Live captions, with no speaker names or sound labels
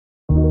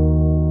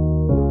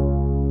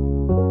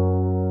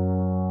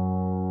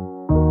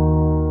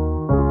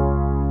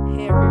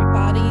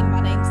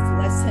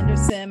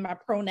My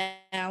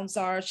pronouns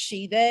are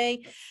she,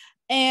 they.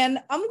 And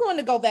I'm going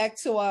to go back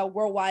to a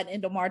worldwide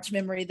EndoMarch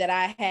memory that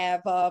I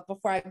have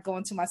before I go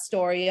into my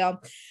story.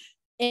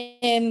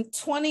 In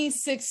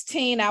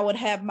 2016, I would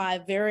have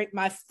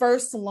my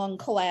first lung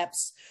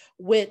collapse,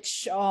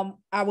 which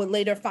I would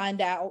later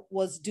find out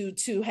was due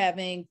to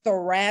having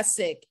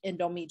thoracic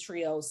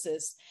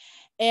endometriosis.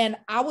 And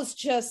I was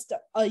just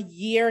a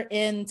year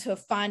into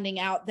finding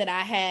out that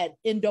I had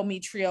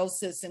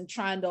endometriosis and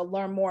trying to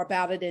learn more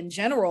about it in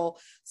general.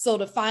 So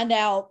to find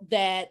out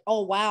that,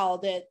 oh, wow,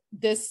 that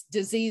this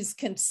disease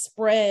can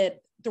spread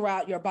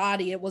throughout your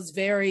body, it was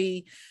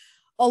very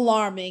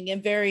alarming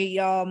and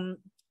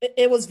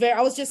I was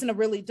just in a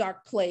really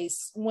dark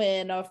place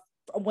when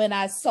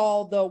I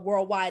saw the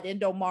worldwide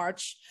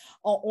EndoMarch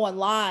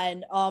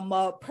online.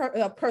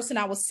 A person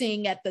I was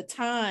seeing at the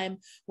time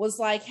was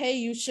like, hey,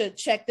 you should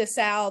check this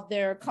out.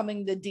 They're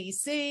coming to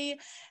DC.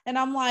 And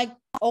I'm like,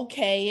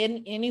 okay.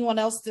 And anyone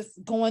else that's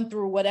going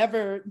through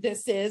whatever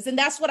this is. And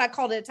that's what I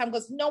called it at the time,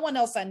 because no one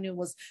else I knew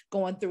was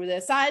going through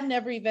this. I had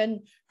never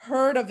even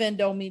heard of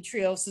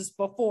endometriosis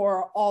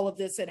before all of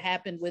this had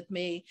happened with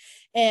me.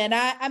 And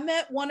I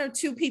met one or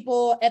two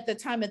people at the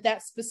time at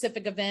that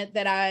specific event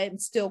that I'm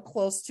still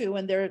close to,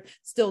 and they're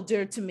still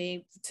dear to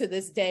me to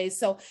this day.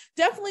 So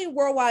definitely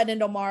worldwide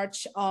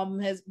EndoMarch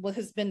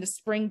has been the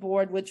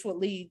springboard, which would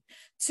lead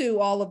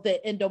to all of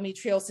the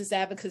endometriosis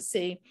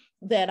advocacy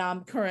that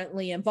I'm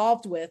currently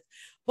involved with.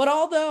 But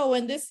although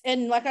and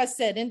like I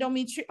said,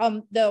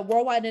 the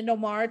worldwide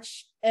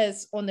EndoMarch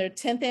is on their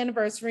 10th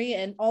anniversary,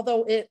 and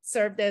although it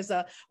served as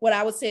what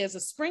I would say as a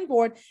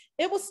springboard,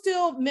 it was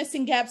still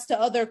missing gaps to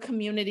other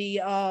community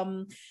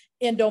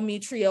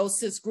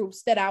endometriosis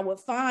groups that I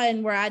would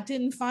find where I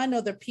didn't find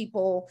other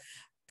people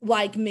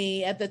like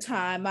me at the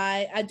time.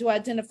 I do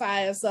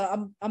identify as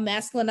a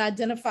masculine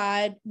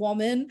identified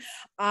woman.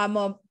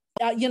 I'm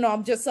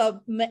just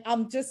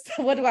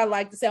what do I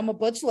like to say? I'm a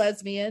butch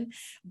lesbian,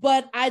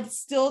 but I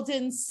still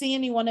didn't see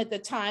anyone at the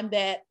time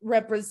that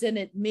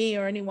represented me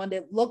or anyone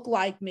that looked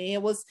like me.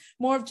 It was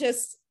more of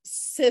just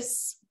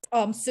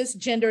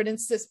cisgendered and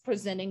cis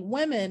presenting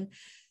women.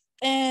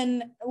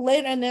 And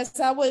later in this,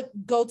 I would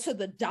go to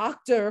the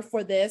doctor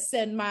for this,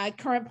 and my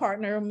current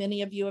partner,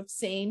 many of you have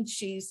seen,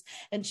 she's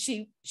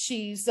definitely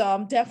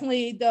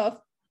the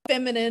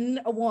feminine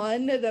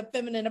one, the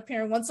feminine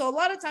appearing one. So a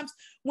lot of times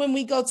when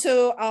we go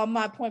to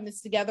my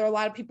appointments together, a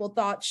lot of people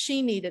thought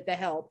she needed the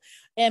help,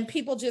 and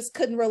people just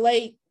couldn't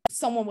relate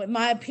someone with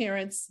my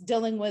appearance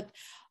dealing with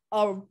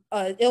a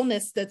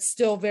illness that's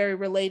still very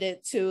related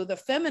to the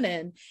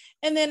feminine.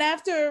 And then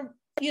after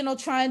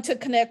trying to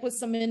connect with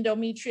some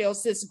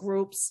endometriosis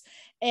groups.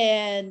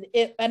 And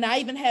I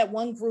even had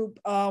one group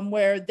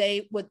where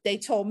they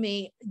told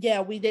me,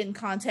 yeah, we didn't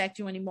contact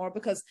you anymore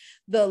because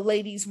the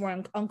ladies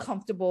were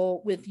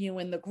uncomfortable with you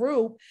in the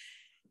group.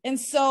 And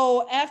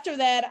so after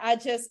that, I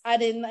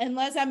didn't, and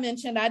as I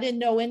mentioned, I didn't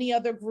know any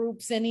other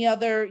groups, I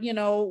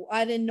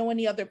didn't know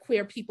any other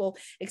queer people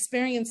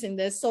experiencing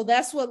this. So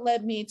that's what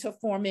led me to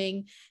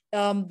forming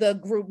the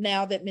group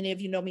now that many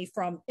of you know me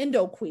from,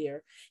 Endo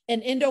Queer.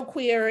 And Endo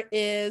Queer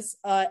is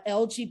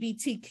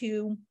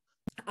LGBTQIA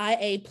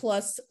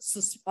plus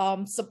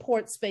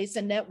support space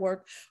and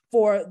network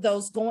for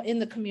those going in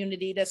the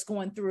community that's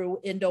going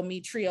through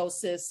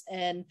endometriosis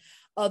and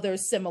other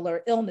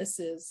similar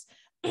illnesses.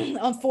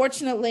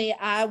 Unfortunately,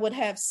 I would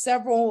have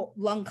several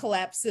lung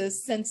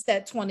collapses since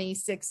that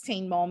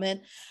 2016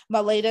 moment.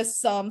 My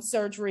latest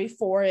surgery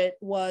for it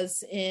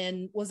was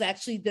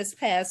actually this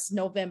past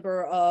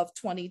November of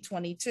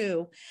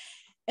 2022.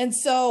 And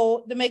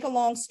so, to make a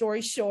long story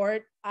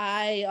short,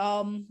 I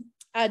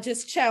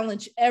just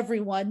challenge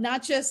everyone,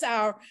 not just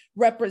our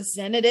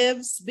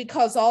representatives,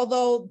 because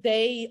although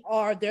they're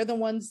the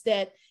ones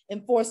that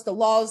enforce the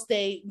laws,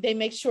 they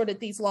make sure that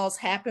these laws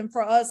happen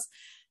for us.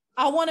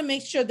 I want to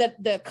make sure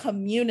that the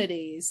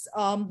communities,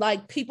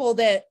 like people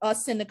that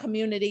us in the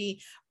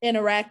community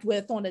interact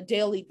with on a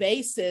daily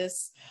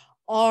basis,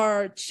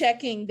 are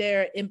checking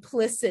their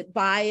implicit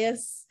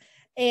bias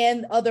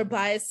and other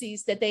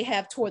biases that they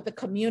have toward the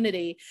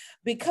community.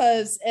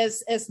 Because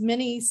as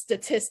many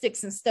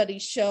statistics and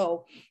studies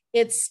show,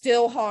 it's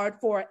still hard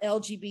for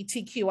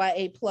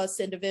LGBTQIA plus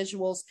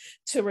individuals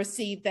to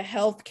receive the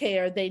health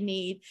care they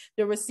need,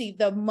 to receive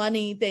the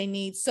money they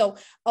need. So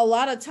a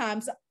lot of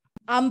times,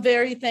 I'm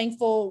very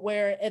thankful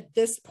where at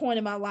this point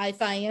in my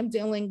life, I am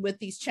dealing with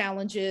these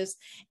challenges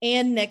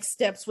and next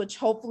steps, which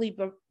hopefully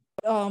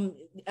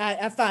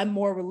I find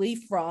more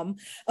relief from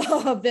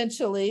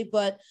eventually.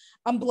 But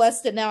I'm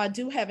blessed that now I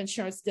do have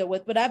insurance to deal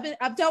with. But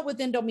I've dealt with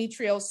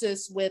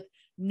endometriosis with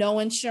no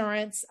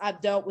insurance. I've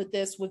dealt with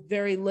this with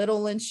very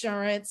little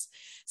insurance.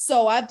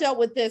 So I've dealt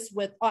with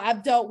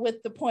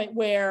the point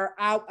where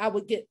I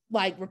would get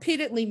like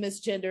repeatedly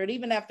misgendered,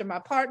 even after my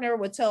partner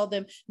would tell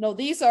them, no,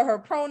 these are her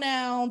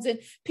pronouns, and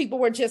people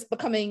were just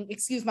becoming,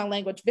 excuse my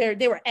language,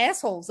 they were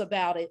assholes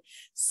about it.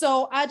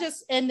 So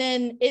and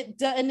then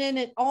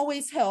it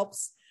always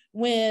helps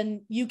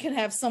when you can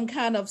have some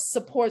kind of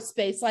support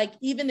space. Like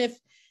even if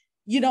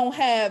you don't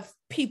have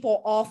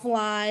people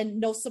offline,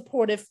 no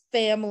supportive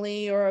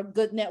family or a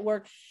good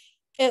network,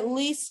 at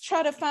least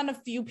try to find a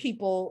few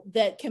people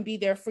that can be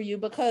there for you,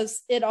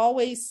 because it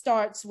always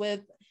starts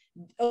with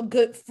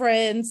good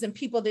friends and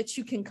people that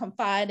you can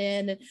confide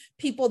in, and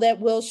people that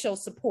will show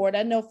support.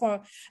 I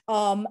know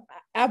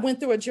I went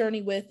through a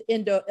journey with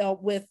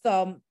with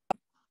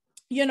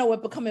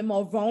becoming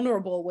more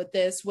vulnerable with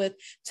this, with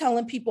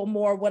telling people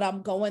more what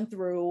I'm going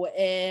through,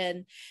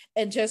 and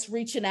just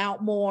reaching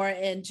out more,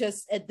 and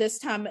just at this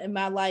time in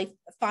my life,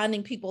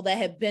 finding people that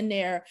have been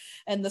there,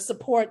 and the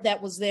support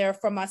that was there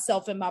from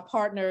myself and my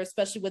partner,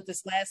 especially with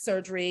this last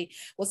surgery,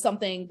 was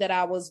something that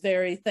I was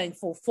very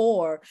thankful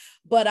for.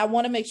 But I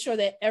want to make sure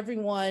that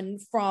everyone,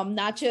 from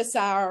not just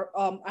our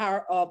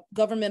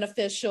government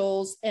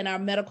officials and our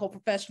medical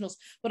professionals,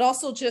 but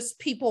also just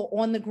people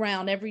on the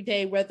ground every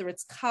day, whether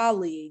it's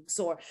colleagues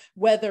or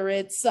whether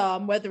it's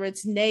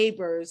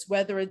neighbors,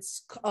 whether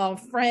it's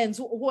friends,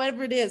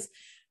 whatever it is,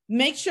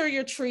 make sure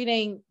you're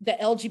treating the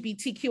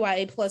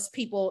LGBTQIA plus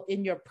people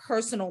in your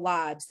personal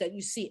lives that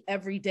you see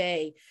every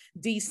day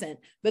decent,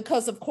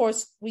 because of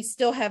course we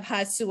still have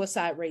high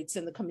suicide rates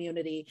in the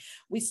community.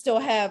 We still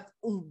have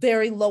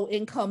very low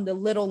income to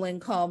little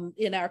income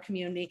in our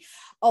community.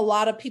 A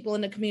lot of people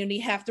in the community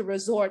have to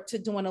resort to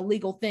doing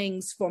illegal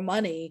things for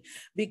money,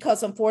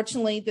 because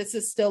unfortunately this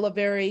is still a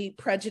very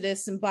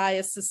prejudiced and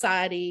biased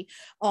society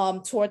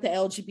toward the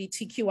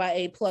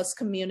LGBTQIA plus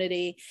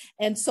community.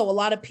 And so a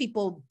lot of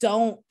people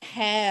don't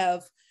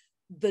have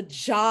the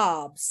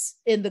jobs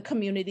in the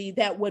community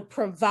that would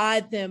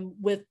provide them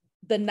with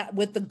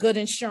the good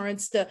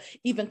insurance to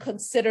even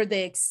consider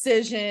the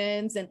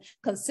excisions and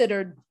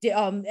consider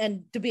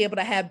and to be able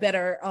to have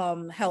better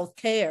health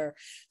care.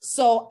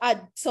 So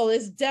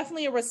it's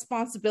definitely a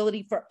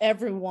responsibility for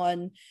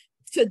everyone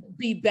to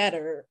be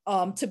better,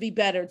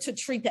 to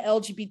treat the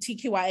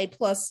LGBTQIA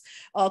plus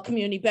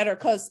community better.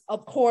 Because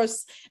of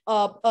course,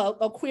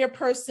 a queer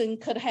person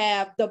could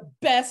have the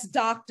best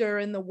doctor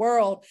in the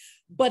world,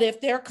 but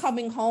if they're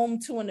coming home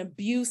to an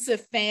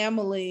abusive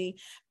family,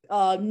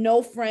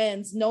 no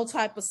friends, no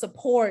type of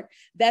support,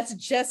 that's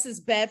just as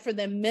bad for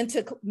them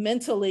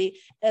mentally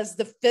as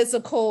the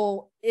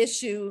physical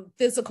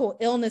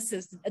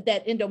illnesses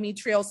that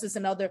endometriosis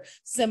and other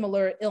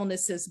similar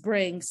illnesses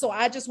bring. So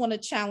I just want to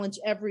challenge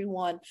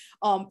everyone,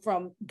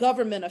 from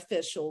government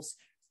officials,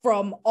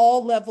 from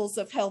all levels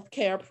of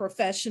healthcare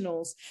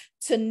professionals,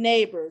 to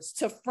neighbors,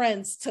 to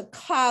friends, to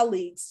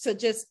colleagues, to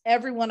just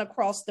everyone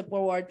across the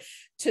board,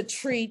 to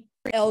treat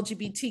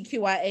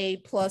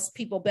LGBTQIA plus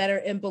people better,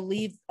 and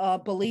believe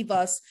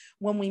us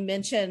when we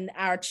mention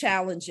our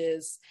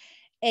challenges.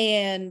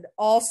 And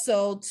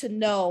also to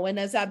know, and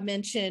as I've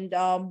mentioned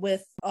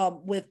with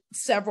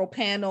several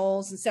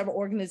panels and several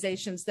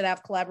organizations that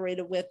I've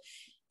collaborated with,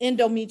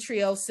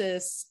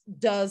 endometriosis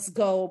does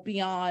go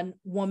beyond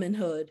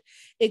womanhood.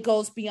 It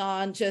goes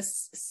beyond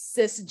just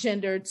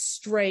cisgendered,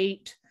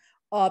 straight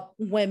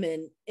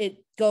women.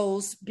 It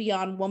goes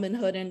beyond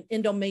womanhood, and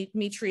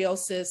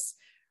endometriosis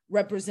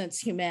represents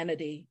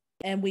humanity,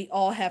 and we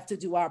all have to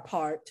do our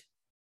part.